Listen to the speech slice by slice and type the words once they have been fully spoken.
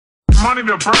money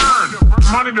to burn,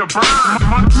 money to burn,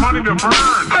 money to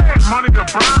burn, money to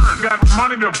burn, got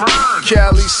money to burn.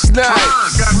 Cali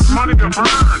Snipes, got money to burn,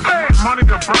 money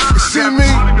to burn. See me?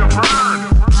 Money to burn,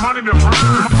 money to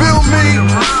burn. Feel me?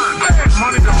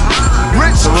 Money to burn.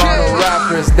 Rich kid.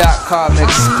 TorontoRappers.com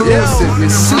exclusive, you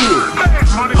see it.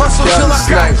 Hustle till I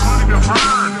got.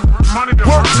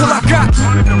 Work till I got.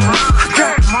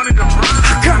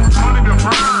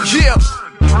 Yeah.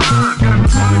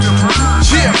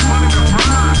 Yeah.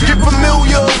 Get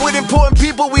familiar with important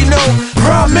people we know.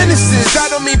 Prime ministers. I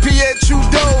don't mean Pierre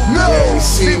Trudeau. No. Yeah, you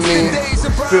see me,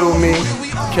 feel me.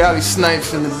 Cali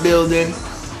Snipes in the building.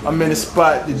 I'm in the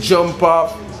spot to jump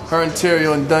off. Her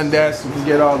Ontario and Dundas. You can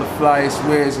get all the flyest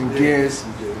wares and gears. You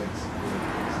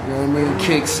know what I mean?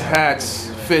 Kicks, hats,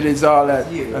 fitteds, all that.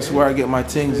 That's where I get my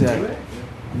things at. You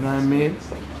know what I mean?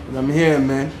 And I'm here,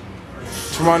 man.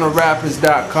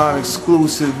 TorontoRappers.com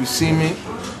exclusive, you see me?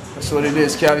 That's what it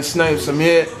is, Cali Snipes. I'm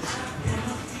here.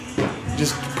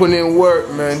 Just putting in work,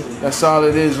 man. That's all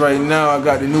it is right now. I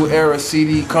got the new Era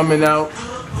CD coming out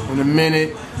in a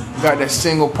minute. Got that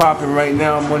single popping right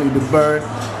now, Money to Burn.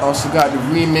 Also got the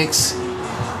remix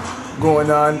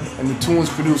going on, and the tune's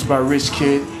produced by Rich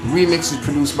Kid. The remix is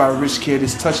produced by Rich Kid.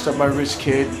 It's touched up by Rich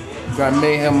Kid. Got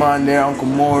Mayhem on there, Uncle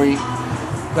Maury.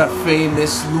 Got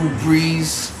Famous, Lou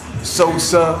Breeze,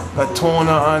 Sosa. Got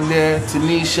Tona on there,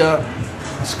 Tanisha.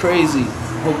 It's crazy.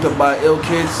 Hooked up by Ill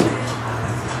Kids.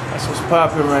 That's what's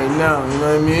popping right now, you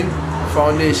know what I mean?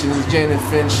 Foundation is Jane and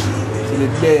Finch. To the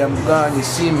day I'm gone, you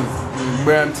see me. In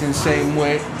Brampton, same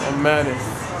way. Don't matter.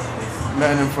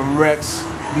 Man from Rex.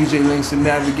 DJ Links the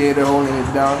Navigator holding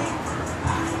it down.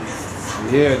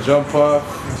 Yeah, jump off,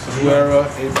 Era,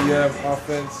 ATM,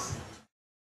 offense.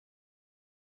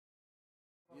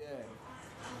 Yeah.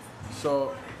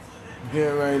 So, I'm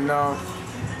here right now.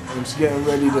 I'm just getting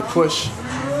ready to push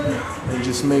and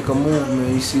just make a move,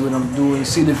 man. You see what I'm doing. You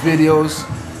see the videos.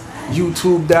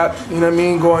 YouTube, you know what I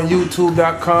mean? Go on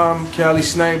YouTube.com, Cali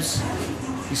Snipes.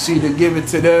 You see the Give It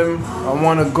to Them, I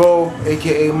Wanna Go,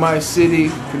 aka My City,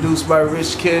 produced by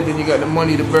Rich Kid. Then you got the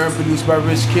Money to Burn, produced by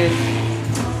Rich Kid.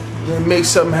 Then make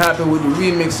something happen with the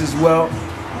remix as well.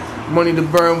 Money to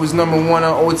Burn was #1 on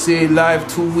OTA Live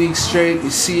 2 weeks straight. You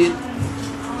see it.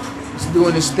 It's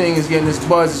doing this thing, it's getting this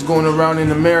buzz, it's going around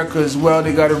in America as well.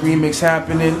 They got a remix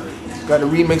happening. Got a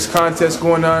remix contest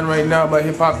going on right now by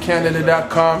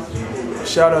hiphopcanada.com.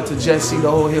 Shout out to Jesse, the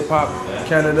whole Hip Hop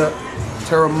Canada.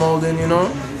 Terra Molden, you know,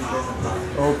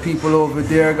 all people over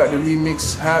there got the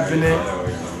remix happening.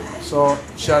 So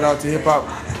shout out to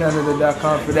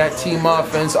hiphopcanada.com for that. Team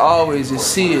Offense always, you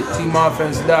see it.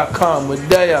 TeamOffense.com. We're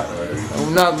there.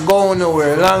 I'm not going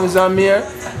nowhere. As long as I'm here,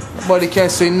 nobody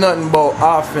can't say nothing about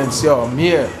offense. Yo, I'm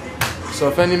here. So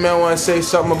if any man want to say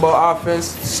something about offense,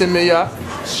 send me ya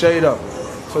straight up.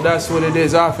 So that's what it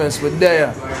is. Offense, we're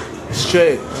there.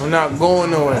 Straight. I'm not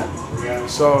going nowhere.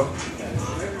 So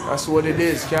that's what it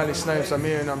is. Cali Snipes, I'm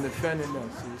here and I'm defending them,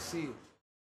 so you see it.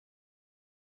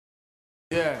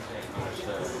 Yeah.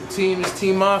 The team is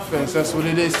Team Offense. That's what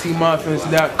it is.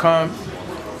 TeamOffense.com.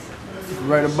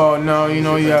 Right about now, you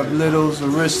know, you have Littles,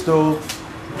 Aristo.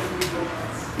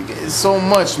 It's so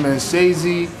much, man.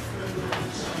 Sazy,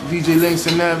 DJ Links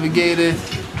the Navigator.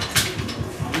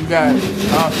 You got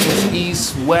Offense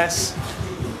East, West.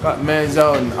 Got mans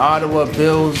out in Ottawa,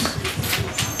 Bills.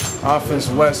 Offense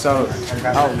West out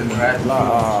in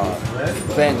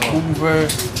Vancouver,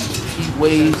 Heat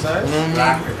Waves, you know what I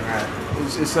mean?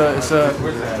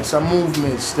 It's a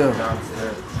movement still.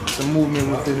 It's a movement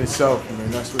within itself, man.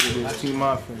 That's what it is. Team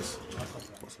Offense.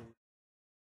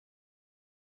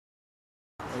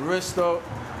 Aristo,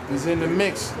 he's in the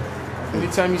mix.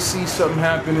 Anytime you see something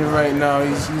happening right now,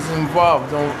 he's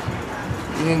involved.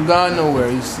 He ain't gone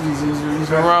nowhere. He's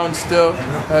around still.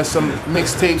 Has some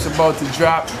mixtapes about to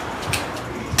drop.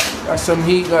 Got some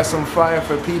heat, got some fire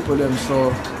for people them,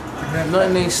 so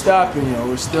nothing ain't stopping, yo.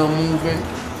 We're still moving,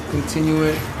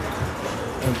 continuing,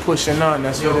 and pushing on.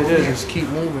 That's what it is, just keep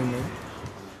moving, man.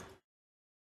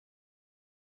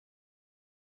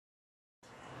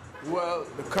 Well,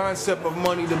 the concept of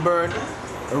Money to Burn,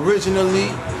 originally,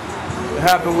 it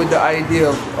happened with the idea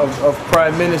of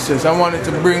prime ministers. I wanted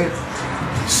to bring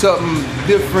something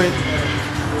different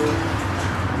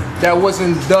that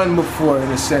wasn't done before,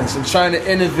 in a sense. I'm trying to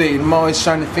innovate. I'm always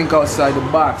trying to think outside the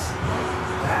box.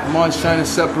 I'm always trying to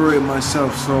separate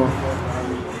myself, so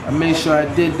I made sure I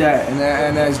did that.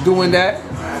 And as doing that,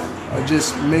 I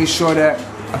just made sure that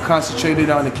I concentrated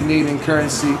on the Canadian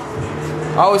currency.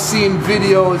 I was seeing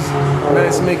videos,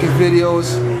 man's making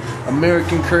videos,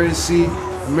 American currency,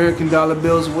 American dollar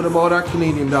bills. What about our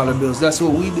Canadian dollar bills? That's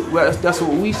what we do. That's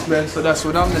what we spend. So that's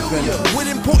what I'm defending. With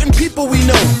important people we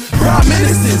know, prime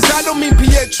ministers. I don't mean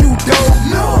Pierre Trudeau.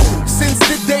 No. Since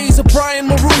the days of Brian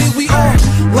Mulroney, we all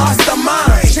lost our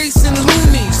minds, chasing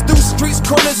loonies through streets,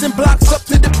 corners, and blocks up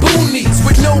to the boonies.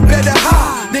 With no better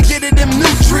high than getting them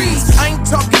new trees. I ain't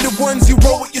talking the ones you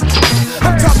roll with your.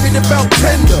 I'm talking about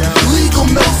tender legal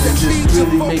notes that feed your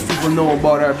Really folks. make people know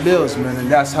about our bills, man, and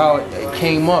that's how it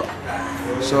came up.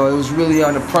 So it was really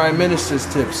on the prime minister's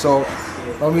tip. So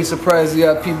don't be surprised you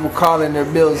have people calling their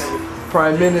bills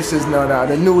prime ministers now.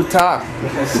 The new talk.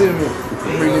 See me?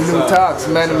 Bring the new talks.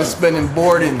 Man, I'm spending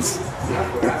boardings.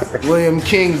 William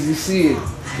Kings, you see it.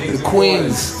 The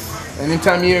Queens.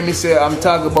 Anytime you hear me say I'm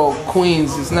talking about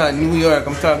Queens, it's not New York.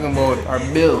 I'm talking about our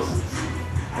bills.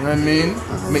 You know what I mean?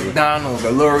 McDonald's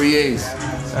or Laurier's.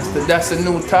 That's the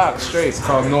new talk, straight. It's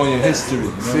called knowing your history.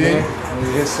 See?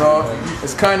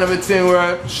 It's kind of a thing where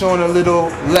I'm showing a little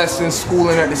lesson,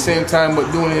 schooling at the same time,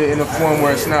 but doing it in a form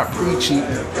where it's not preachy.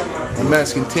 And man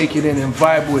can take it in and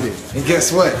vibe with it. And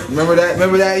guess what? Remember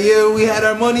that year we had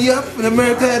our money up and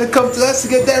America had to come to us to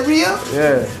get that re-up?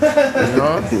 Yeah.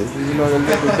 You know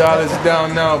the dollar's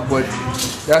down now, but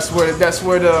that's where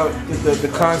the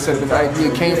concept and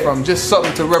idea came from. Just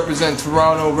something to represent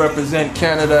Toronto, represent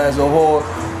Canada as a whole,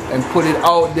 and put it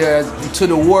out there to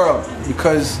the world.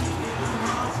 Because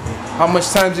how much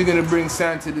time you gonna bring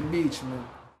sand to the beach, man?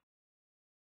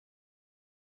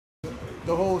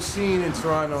 The whole scene in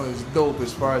Toronto is dope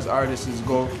as far as artists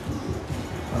go.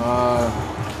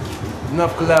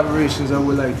 Enough collaborations I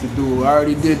would like to do. I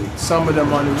already did some of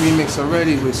them on the remix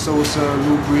already with Sosa,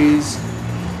 Lou Breeze,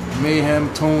 Mayhem,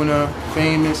 Tona,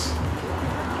 Famous.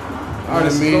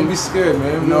 Don't be scared,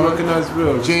 man. We No. recognize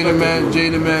real.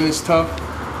 Jada Man is tough.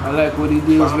 I like what he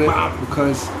deals with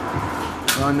because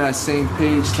we're on that same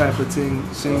page type of thing,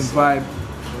 same vibe,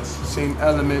 same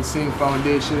element, same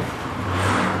foundation.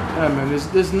 Yeah, man,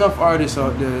 there's enough artists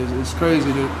out there. It's crazy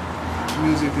that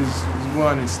music is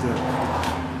growing still.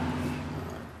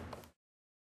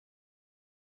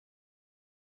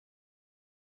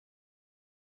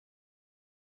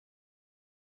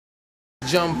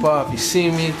 Jump off, you see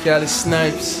me, Cali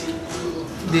Snipes,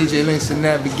 DJ Links the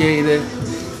Navigator.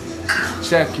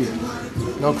 Check it.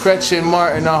 No Gretchen,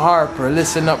 Martin, or Harper.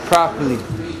 Listen up properly.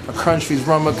 Our country's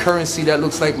run a currency that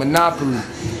looks like monopoly.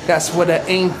 That's what I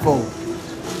aim for.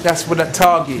 That's what I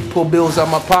target. Pull bills out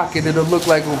my pocket, it'll look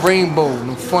like a rainbow.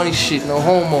 No funny shit, no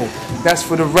homo. That's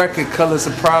for the record, colors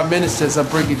of prime ministers, I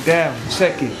break it down.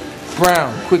 Check it.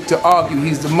 Brown, quick to argue,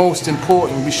 he's the most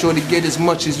important. Be sure to get as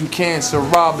much as you can, Sir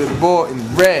Robert Borton.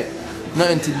 Red,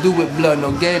 nothing to do with blood,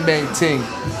 no gangbang ting.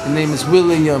 The name is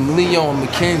William Leon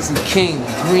Mackenzie King.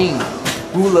 Green,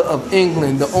 ruler of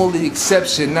England, the only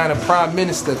exception, not a prime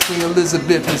minister. Queen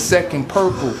Elizabeth II.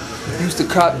 Purple, used to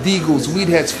cop deagles, weed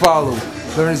heads follow.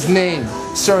 Learn his name,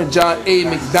 Sir John A.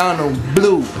 McDonald.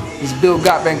 Blue, his bill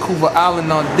got Vancouver Island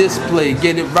on display.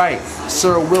 Get it right,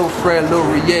 Sir Wilfred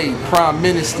Laurier, prime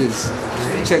ministers.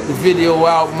 Check the video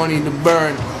out, Money to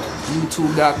Burn,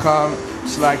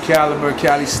 youtube.com/Caliber,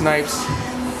 Cali Snipes.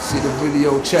 See the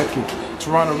video, check it.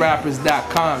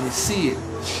 TorontoRappers.com, you see it.